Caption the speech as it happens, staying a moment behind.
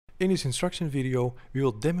In this instruction video, we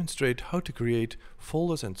will demonstrate how to create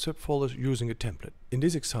folders and subfolders using a template. In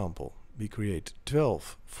this example, we create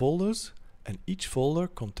 12 folders and each folder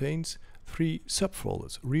contains 3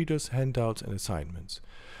 subfolders: readers, handouts and assignments.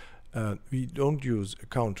 We don't use a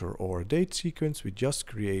counter or a date sequence, we just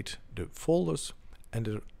create the folders and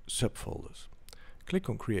the subfolders. Click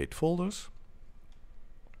on Create Folders.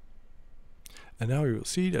 And now you will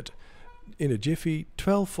see that in a jiffy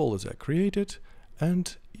 12 folders are created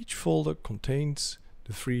and each folder contains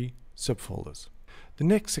the 3 subfolders. The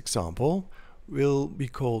next example will be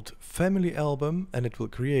called Family Album and it will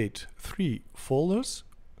create 3 folders: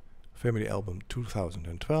 Family Album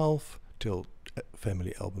 2012 till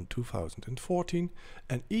Family Album 2014,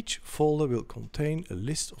 and each folder will contain a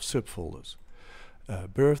list of subfolders,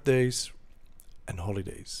 birthdays and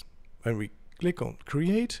holidays. When we click on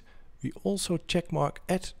Create, we also checkmark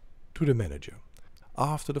Add to the Manager.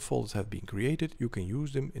 After the folders have been created, you can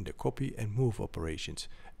use them in the copy and move operations,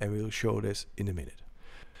 and we'll show this in a minute.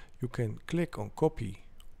 You can click on Copy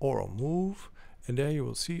or on Move, and there you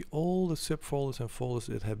will see all the subfolders and folders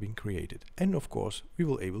that have been created, and of course we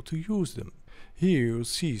will be able to use them. Here you will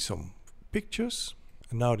see some pictures,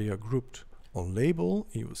 and now they are grouped on label.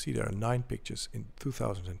 You will see there are 9 pictures in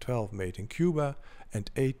 2012 made in Cuba and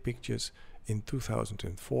 8 pictures in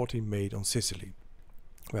 2014 made on Sicily.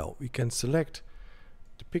 Well, we can select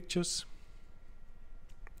the pictures.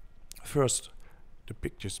 First, the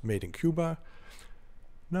pictures made in Cuba.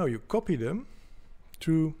 Now you copy them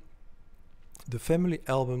to the Family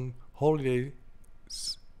Album Holidays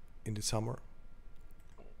in the summer.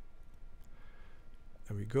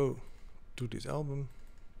 And we go to this album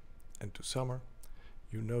and to summer.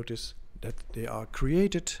 You notice that they are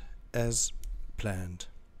created as planned.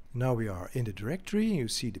 Now we are in the directory, you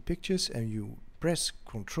see the pictures, and you press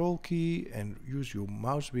Control key and use your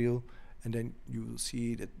mouse wheel, and then you will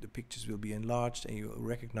see that the pictures will be enlarged and you will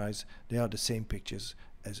recognize they are the same pictures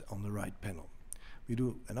as on the right panel. We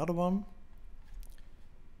do another one.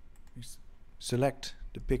 We select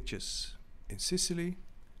the pictures in Sicily.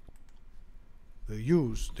 We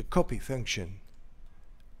use the copy function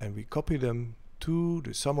and we copy them to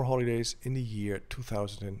the summer holidays in the year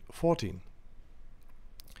 2014.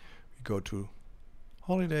 We go to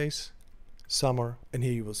Holidays, Summer, and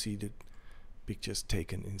here you will see the pictures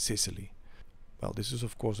taken in Sicily. Well, this is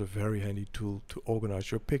of course a very handy tool to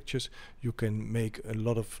organize your pictures. You can make a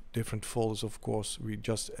lot of different folders, of course. We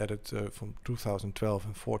just added from 2012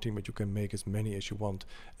 and 14, but you can make as many as you want.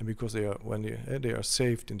 And because they are they are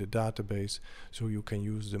saved in the database, so you can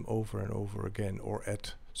use them over and over again or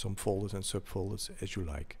add some folders and subfolders as you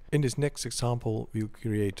like. In this next example, we'll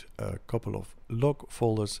create a couple of log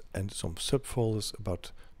folders and some subfolders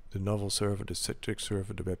about the novel server, the Citrix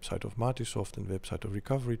server, the website of Matisoft and the website of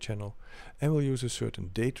Recovery Channel, and we'll use a certain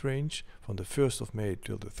date range from the 1st of May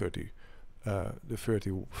till the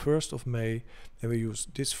 31st of May, and we use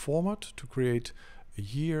this format to create a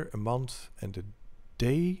year, a month and a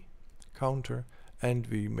day counter, and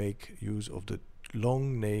we make use of the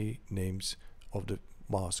long names of the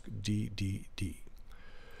mask DDD.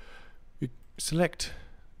 We select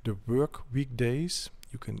the work weekdays.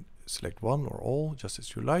 You can select one or all, just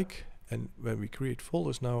as you like, and when we create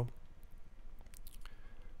folders now,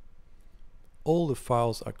 all the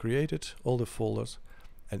files are created, all the folders,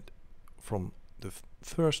 and from the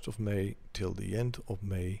 1st of May till the end of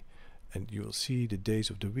May, and you will see the days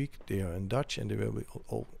of the week. They are in Dutch and they will be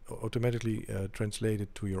automatically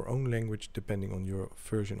translated to your own language depending on your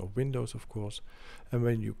version of Windows, of course. And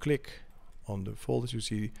when you click on the folders, you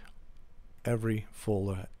see every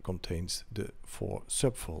folder contains the 4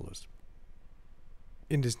 subfolders.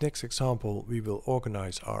 In this next example, we will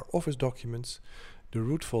organize our Office documents. The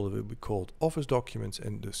root folder will be called Office Documents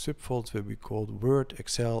and the subfolders will be called Word,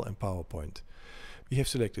 Excel and PowerPoint. We have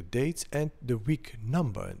selected dates and the week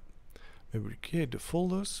number. When we create the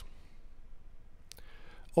folders,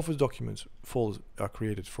 Office Documents folders are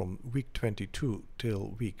created from week 22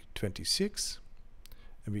 till week 26.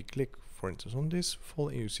 And we click, for instance, on this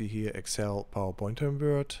folder, and you see here Excel, PowerPoint and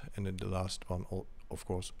Word, and then the last one, of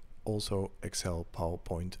course, also Excel,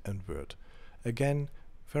 PowerPoint and Word. Again,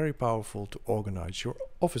 very powerful to organize your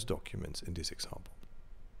Office documents in this example.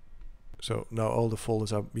 So now all the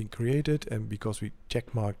folders are being created, and because we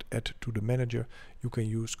checkmarked Add to the Manager, you can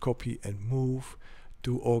use Copy and Move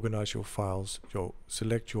to organize your files. So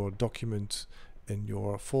select your documents in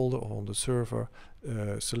your folder or on the server,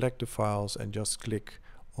 select the files and just click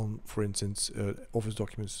on, for instance, Office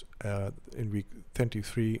documents in week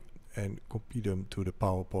 23 and copy them to the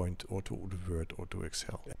PowerPoint or to the Word or to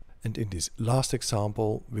Excel. And in this last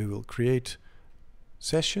example, we will create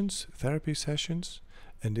sessions, therapy sessions,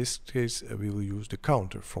 In this case, we will use the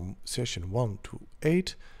counter from session 1 to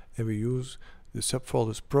 8, and we use the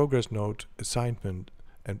subfolders progress note, assignment,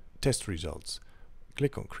 and test results.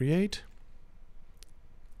 Click on create,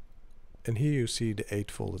 and here you see the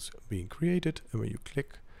 8 folders being created, and when you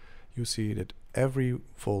click, you see that every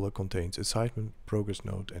folder contains assignment, progress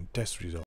note, and test result.